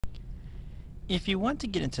If you want to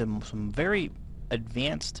get into some very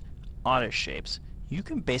advanced auto shapes, you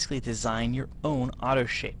can basically design your own auto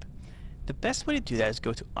shape. The best way to do that is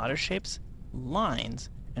go to Auto Shapes, Lines,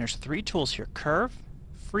 and there's three tools here: Curve,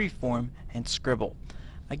 FreeForm, and Scribble.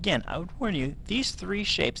 Again, I would warn you, these three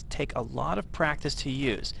shapes take a lot of practice to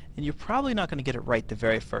use, and you're probably not going to get it right the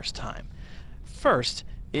very first time. First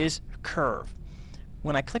is Curve.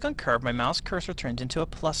 When I click on Curve, my mouse cursor turns into a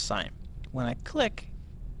plus sign. When I click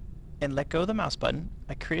and let go of the mouse button,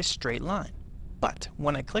 I create a straight line. But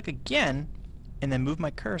when I click again and then move my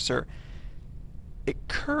cursor, it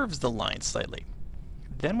curves the line slightly.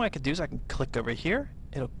 Then what I can do is I can click over here,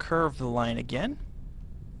 it'll curve the line again,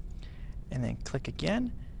 and then click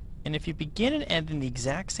again, and if you begin and end in the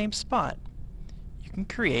exact same spot, you can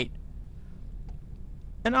create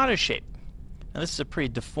an auto shape. Now this is a pretty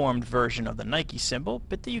deformed version of the Nike symbol,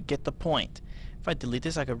 but you get the point. If I delete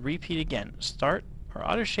this, I could repeat again. Start or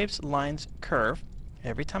Auto Shapes, Lines, Curve.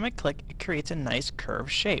 Every time I click, it creates a nice curved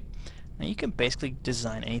shape. Now you can basically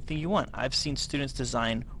design anything you want. I've seen students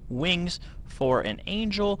design wings for an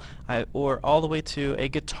angel or all the way to a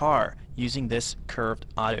guitar using this curved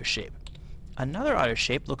auto shape. Another auto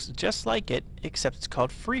shape looks just like it, except it's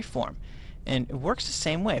called FreeForm, and it works the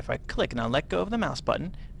same way. If I click and I let go of the mouse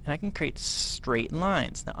button, and I can create straight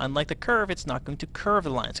lines. Now unlike the curve, it's not going to curve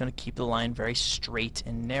the line, it's going to keep the line very straight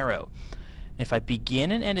and narrow. If I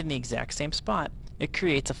begin and end in the exact same spot, it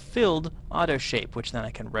creates a filled auto shape, which then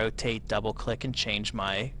I can rotate, double click, and change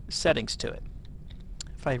my settings to it.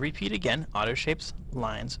 If I repeat again, Auto Shapes,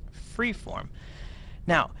 Lines, FreeForm.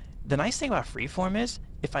 Now, the nice thing about FreeForm is,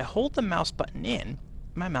 if I hold the mouse button in,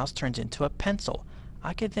 my mouse turns into a pencil.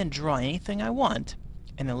 I could then draw anything I want,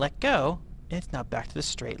 and then let go, and it's now back to the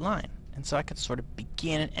straight line. And so I can sort of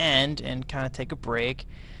begin and end and kind of take a break.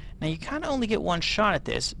 Now you kind of only get one shot at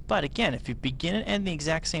this, but again, if you begin and end in the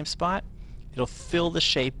exact same spot, it'll fill the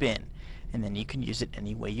shape in, and then you can use it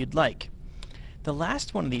any way you'd like. The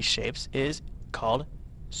last one of these shapes is called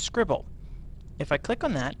Scribble. If I click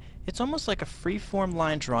on that, it's almost like a free-form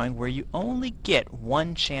line drawing where you only get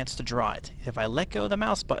one chance to draw it. If I let go of the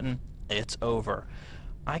mouse button, it's over.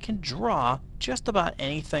 I can draw just about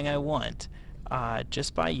anything I want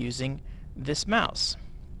just by using this mouse.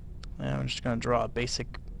 And I'm just going to draw a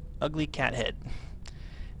basic ugly cat head.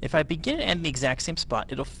 If I begin and end in the exact same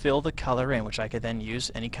spot, it'll fill the color in, which I could then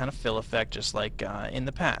use any kind of fill effect just like in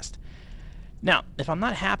the past. Now, if I'm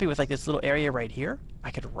not happy with like this little area right here,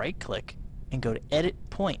 I could right click and go to Edit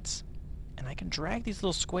Points. And I can drag these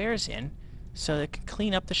little squares in so that it can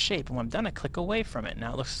clean up the shape. And when I'm done, I click away from it.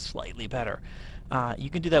 Now it looks slightly better.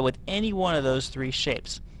 You can do that with any one of those three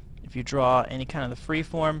shapes. If you draw any kind of the free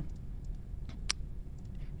form,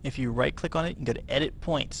 if you right click on it, you can go to Edit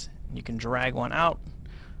Points. You can drag one out,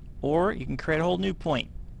 or you can create a whole new point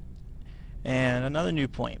and another new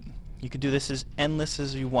point. You can do this as endless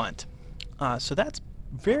as you want. So that's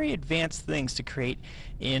very advanced things to create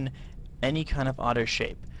in any kind of auto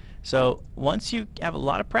shape. So once you have a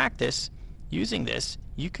lot of practice using this,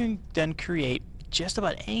 you can then create just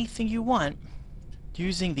about anything you want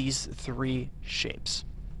using these three shapes.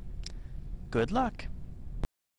 Good luck!